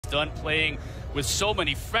done playing with so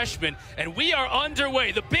many freshmen. And we are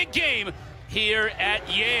underway. The big game here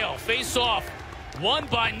at Yale. Face-off won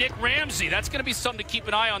by Nick Ramsey. That's going to be something to keep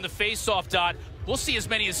an eye on, the face-off dot. We'll see as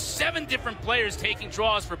many as 7 different players taking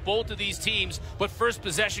draws for both of these teams, but first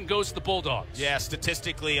possession goes to the Bulldogs. Yeah,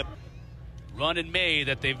 statistically, a run in May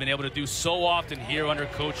that they've been able to do so often here under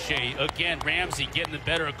Coach Shea. Again, Ramsey getting the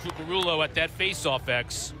better of Cucurullo at that face-off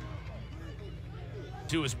X.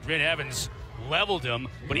 As Brent Evans leveled him,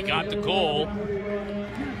 but he got the goal.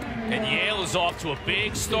 And Yale is off to a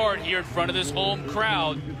big start here in front of this home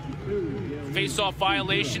crowd. Face-off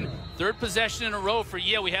violation, 3rd possession in a row for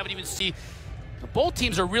Yale. We haven't even seen. Both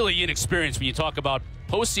teams are really inexperienced when you talk about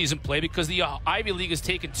postseason play because the Ivy League has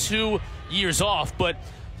taken 2 years off, but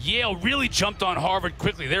Yale really jumped on Harvard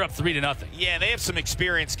quickly. They're up 3-0. Yeah, they have some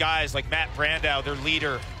experienced guys like Matt Brandau, their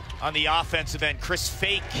leader on the offensive end. Chris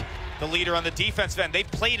Fake, the leader on the defensive end. They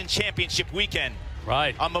played in championship weekend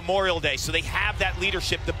on Memorial Day, so they have that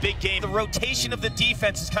leadership, the big game. The rotation of the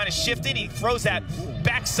defense is kind of shifted. He throws that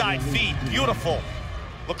backside feed. Beautiful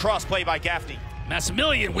lacrosse play by Gaffney.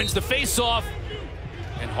 Maximilian wins the face-off,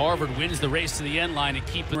 and Harvard wins the race to the end line to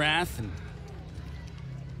keep the wrath. And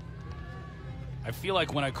I feel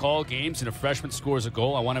like when I call games and a freshman scores a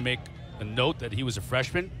goal, I want to make a note that he was a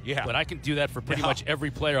freshman. Yeah. But I can do that for pretty much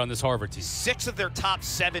every player on this Harvard team. 6 of their top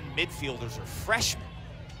 7 midfielders are freshmen.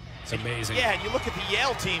 It's amazing. Yeah, and you look at the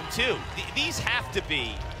Yale team, too. These have to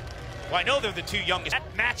be, well, I know they're the 2 youngest.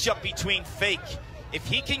 That matchup between Fake, if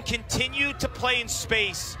he can continue to play in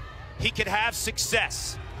space, he could have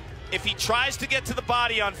success. If he tries to get to the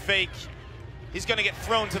body on Fake, he's going to get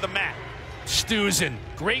thrown to the mat. Stuzen,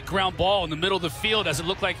 great ground ball in the middle of the field as it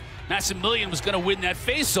looked like Maximilian was going to win that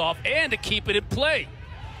face-off and to keep it in play.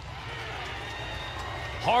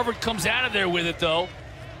 Harvard comes out of there with it, though.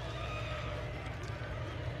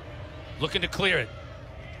 Looking to clear it.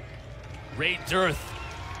 Ray Dirth.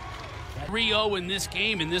 3-0 in this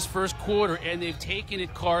game in this first quarter, and they've taken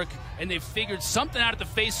it, Kark, and they've figured something out at the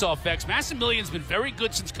face-off X. Maximilian's been very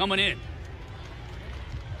good since coming in.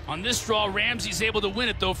 On this draw, Ramsey's able to win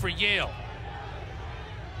it, though, for Yale.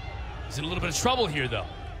 He's in a little bit of trouble here, though.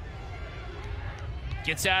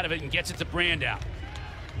 Gets out of it and gets it to Brandau.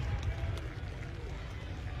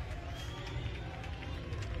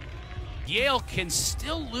 Yale can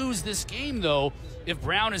still lose this game, though, if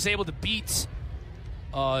Brown is able to beat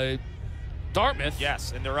Dartmouth.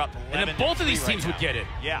 Yes, and they're up 11. And then both of these teams would get it.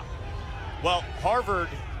 Yeah. Well, Harvard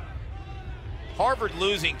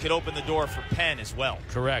losing could open the door for Penn as well.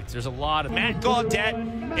 Correct. There's a lot of Matt Gaudet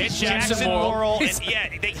and Jackson Morrill. And yeah,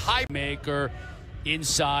 they high maker,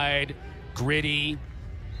 inside, gritty,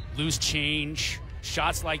 loose change,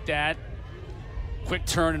 shots like that, quick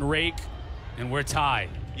turn and rake, and we're tied.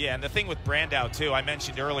 Yeah, and the thing with Brandau, too, I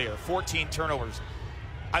mentioned earlier, 14 turnovers.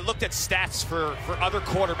 I looked at stats for other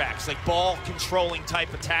quarterbacks, like ball-controlling type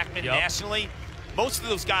attackmen nationally. Most of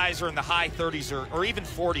those guys are in the high 30s or even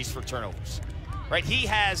 40s for turnovers, right? He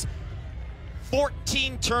has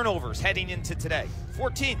 14 turnovers heading into today.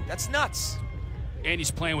 14, that's nuts. And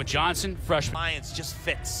he's playing with Johnson, freshman. Lions just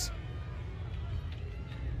fits.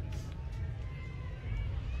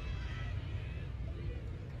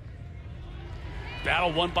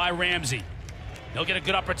 Battle won by Ramsey. They'll get a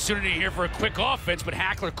good opportunity here for a quick offense, but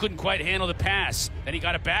Hackler couldn't quite handle the pass. Then he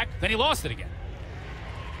got it back, then he lost it again.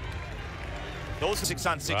 Those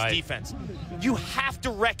 6-on-6 defense. You have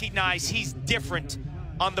to recognize he's different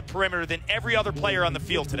on the perimeter than every other player on the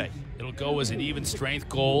field today. It'll go as an even strength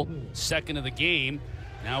goal, 2nd of the game.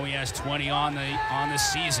 Now he has 20 on the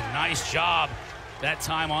season. Nice job that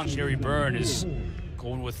time on. Jerry Byrne is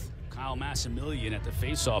going with Kyle Maximilian at the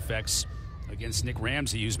face-off X against Nick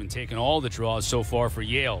Ramsey, who's been taking all the draws so far for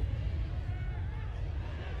Yale.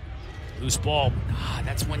 Loose ball.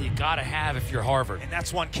 That's one you got to have if you're Harvard. And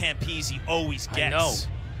that's one Campese always gets. I know.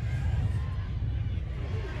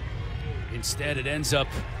 Instead, it ends up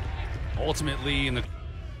ultimately in the...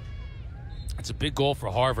 That's a big goal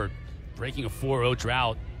for Harvard, breaking a 4-0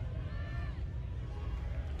 drought.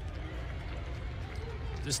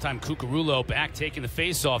 This time, Cucurullo back taking the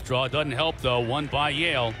face-off draw. It doesn't help, though. Won by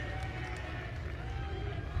Yale.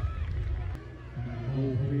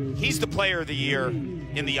 He's the player of the year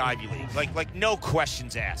in the Ivy League. Like no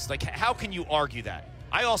questions asked. Like, how can you argue that?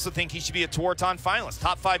 I also think he should be a Tewaaraton finalist,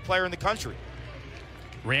 top 5 player in the country.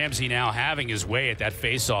 Ramsey now having his way at that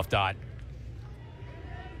face-off dot.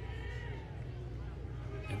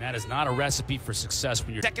 And that is not a recipe for success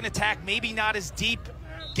when you're... Second attack, maybe not as deep,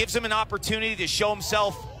 gives him an opportunity to show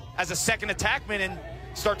himself as a second attackman and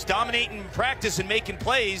starts dominating in practice and making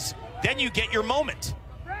plays. Then you get your moment.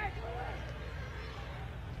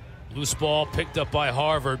 Loose ball picked up by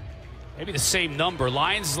Harvard. Maybe the same number.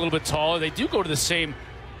 Lyons is a little bit taller. They do go to the same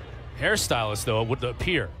hairstylist, though, it would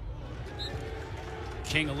appear.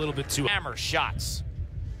 King a little bit too. Hammer shots.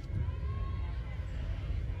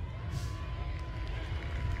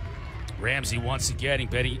 Ramsey once again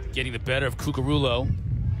getting the better of Cucurullo.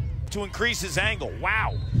 To increase his angle.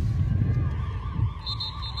 Wow.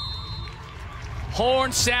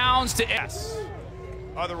 Horn sounds to yes.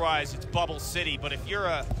 Otherwise, it's Bubble City. But if you're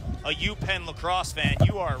a UPenn lacrosse fan,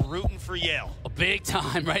 you are rooting for Yale. A big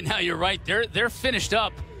time right now. You're right. They're finished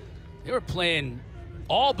up. They were playing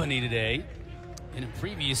Albany today. And in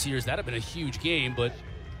previous years, that had been a huge game. But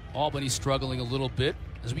Albany's struggling a little bit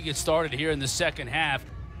as we get started here in the second half.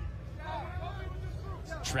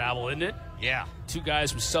 Travel, isn't it? Yeah. Two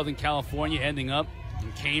guys from Southern California ending up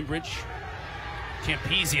in Cambridge.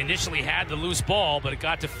 Campese initially had the loose ball, but it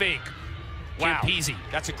got to fake. Wow. Campese.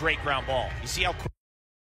 That's a great ground ball. You see how quick.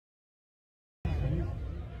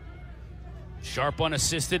 Sharp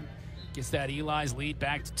unassisted. Gets that Eli's lead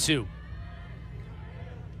back to 2.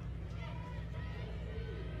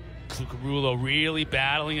 Cucurullo really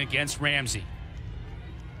battling against Ramsey.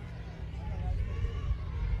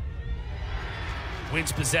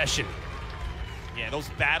 Wins possession. Yeah, those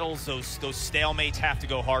battles, those stalemates have to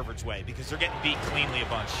go Harvard's way because they're getting beat cleanly a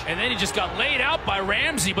bunch. And then he just got laid out by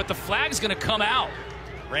Ramsey, but the flag's going to come out.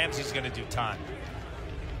 Ramsey's going to do time.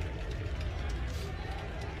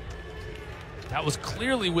 That was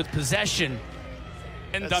clearly with possession.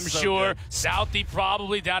 And That's I'm so sure good. Southie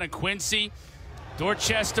probably down in Quincy,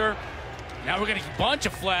 Dorchester. Now we're going to get a bunch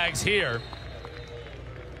of flags here.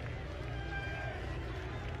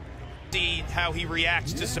 See how he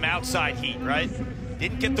reacts to some outside heat, right?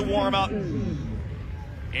 Didn't get the warm up.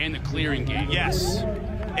 And the clearing game. Yes.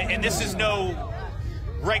 And this is no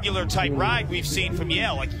regular type ride we've seen from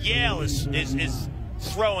Yale. Like Yale is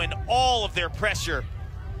throwing all of their pressure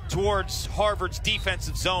towards Harvard's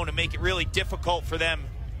defensive zone to make it really difficult for them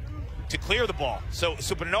to clear the ball. So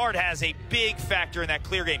Bernard has a big factor in that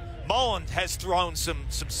clear game. Mullen has thrown some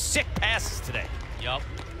sick passes today. Yup.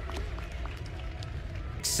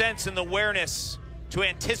 Sense and the awareness to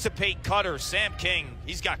anticipate cutters. Sam King,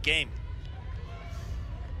 he's got game.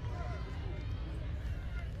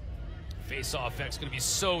 Faceoff effect's going to be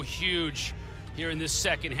so huge here in this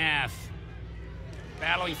second half.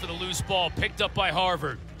 Battling for the loose ball, picked up by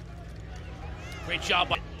Harvard. Great job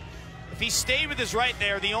by... If he stayed with his right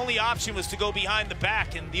there, the only option was to go behind the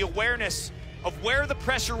back, and the awareness of where the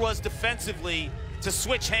pressure was defensively to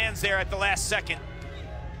switch hands there at the last second.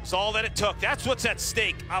 It's all that it took. That's what's at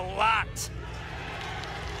stake, a lot.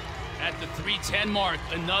 At the 3:10 mark,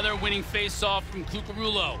 another winning face-off from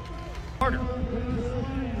Cucurullo.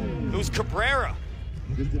 It was Cabrera.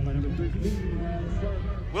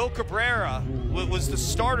 Will Cabrera was the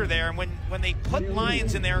starter there, and when they put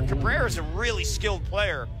Lyons in there, and Cabrera's a really skilled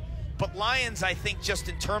player, but Lyons, I think, just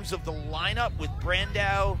in terms of the lineup with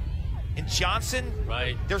Brandau and Johnson,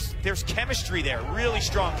 right? There's chemistry there, really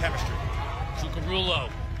strong chemistry. Cucurullo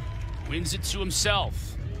wins it to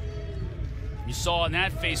himself. You saw in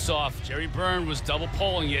that face-off, Jerry Byrne was double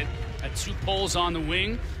polling it. Had 2 poles on the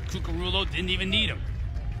wing. Cucurullo didn't even need him.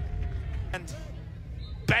 And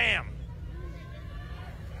bam!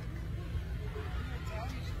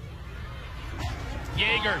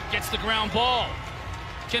 Yeager gets the ground ball.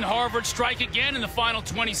 Can Harvard strike again in the final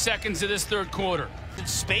 20 seconds of this third quarter? In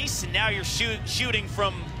space, and now you're shooting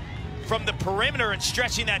from the perimeter and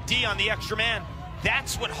stretching that D on the extra man.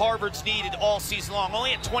 That's what Harvard's needed all season long.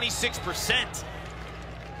 Only at 26%.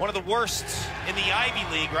 One of the worst in the Ivy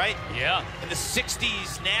League, right? Yeah. In the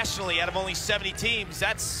 60s nationally out of only 70 teams.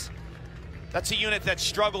 That's a unit that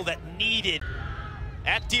struggled, that needed.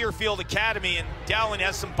 At Deerfield Academy, and Dowling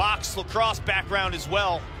has some box lacrosse background as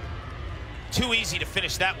well. Too easy to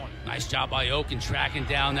finish that one. Nice job by Oak in tracking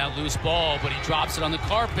down that loose ball, but he drops it on the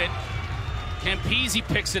carpet. Campese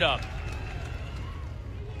picks it up.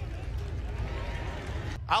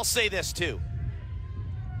 I'll say this too.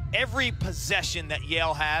 Every possession that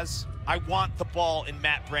Yale has, I want the ball in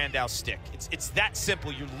Matt Brandau's stick. It's that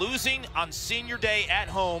simple. You're losing on senior day at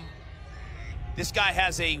home. This guy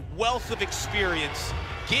has a wealth of experience.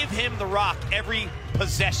 Give him the rock every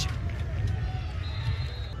possession.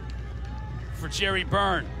 For Jerry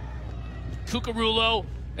Byrne, Cucurullo,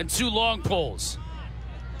 and 2 long poles.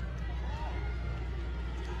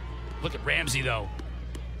 Look at Ramsey, though.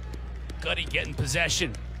 Gutty getting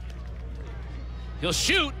possession. He'll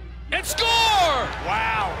shoot and score!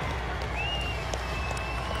 Wow.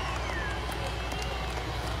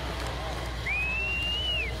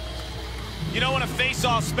 You know, when a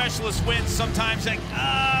face-off specialist wins, sometimes like,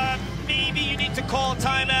 maybe you need to call a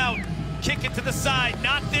timeout. Kick it to the side,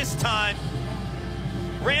 not this time.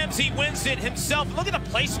 Ramsey wins it himself. Look at the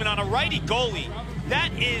placement on a righty goalie.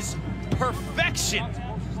 That is perfection.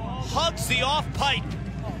 Hugs the off pipe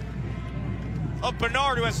of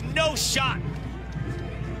Bernard, who has no shot.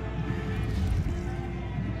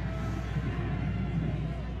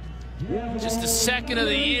 Just the second of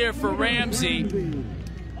the year for Ramsey.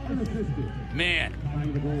 Man,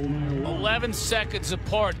 11 seconds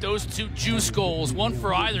apart, those two juice goals, one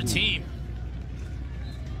for either team.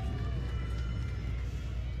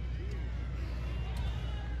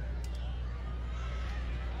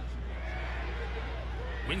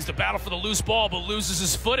 Wins the battle for the loose ball, but loses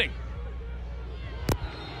his footing.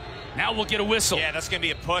 Now we'll get a whistle. Yeah, that's going to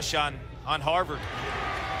be a push on Harvard.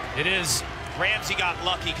 It is. Ramsey got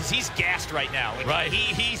lucky because he's gassed right now. Right.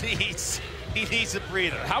 He needs a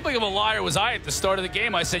breather. How big of a liar was I at the start of the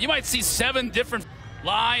game? I said, you might see 7 different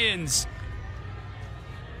Lions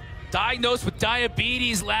diagnosed with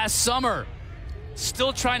diabetes last summer.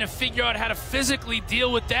 Still trying to figure out how to physically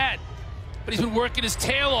deal with that. But he's been working his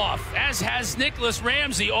tail off, as has Nicholas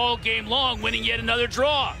Ramsey all game long, winning yet another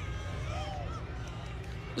draw.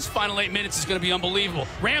 This final 8 minutes is going to be unbelievable.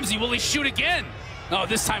 Ramsey, will he shoot again? No,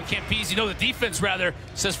 this time can't be easy. No, the defense, rather,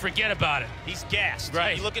 says forget about it. He's gassed.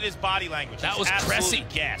 Right. You look at his body language. That was absolutely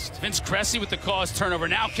Cressy. Gassed. Vince Cressy with the cause turnover.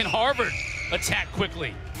 Now can Harvard attack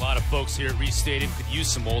quickly? A lot of folks here at Reese Stadium could use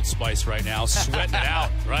some Old Spice right now. Sweating it out,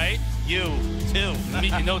 right? You, too.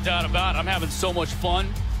 No doubt about it. I'm having so much fun.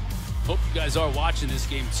 Hope you guys are watching this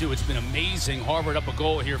game, too. It's been amazing. Harvard up a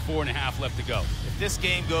goal here, 4.5 left to go. If this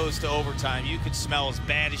game goes to overtime, you can smell as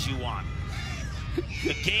bad as you want.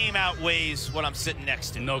 The game outweighs what I'm sitting next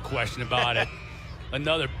to. No question about it.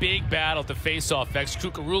 Another big battle to face-off.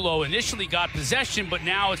 Cucurullo initially got possession, but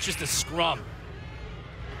now it's just a scrum.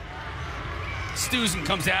 Stuzen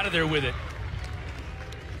comes out of there with it.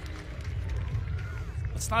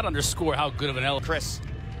 Let's not underscore how good of an element. Chris.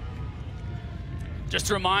 Just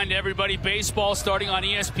to remind everybody, baseball starting on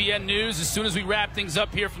ESPN News. As soon as we wrap things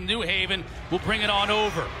up here from New Haven, we'll bring it on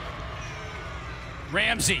over.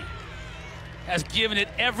 Ramsey has given it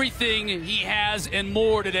everything he has and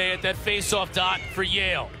more today at that face-off dot for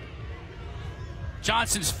Yale.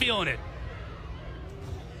 Johnson's feeling it.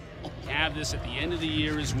 Have this at the end of the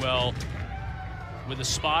year as well, with a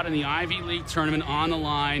spot in the Ivy League tournament on the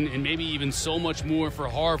line, and maybe even so much more for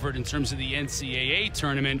Harvard in terms of the NCAA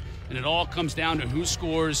tournament, and it all comes down to who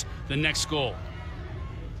scores the next goal.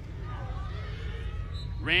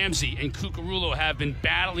 Ramsey and Cucurullo have been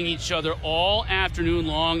battling each other all afternoon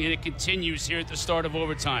long, and it continues here at the start of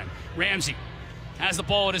overtime. Ramsey has the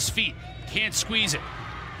ball at his feet, can't squeeze it.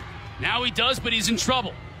 Now he does, but he's in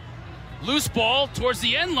trouble. Loose ball towards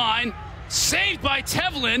the end line, saved by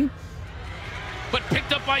Tevlin, but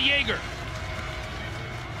picked up by Yeager.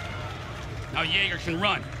 Now Yeager can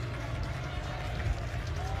run.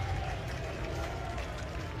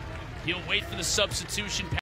 He'll wait for the substitution.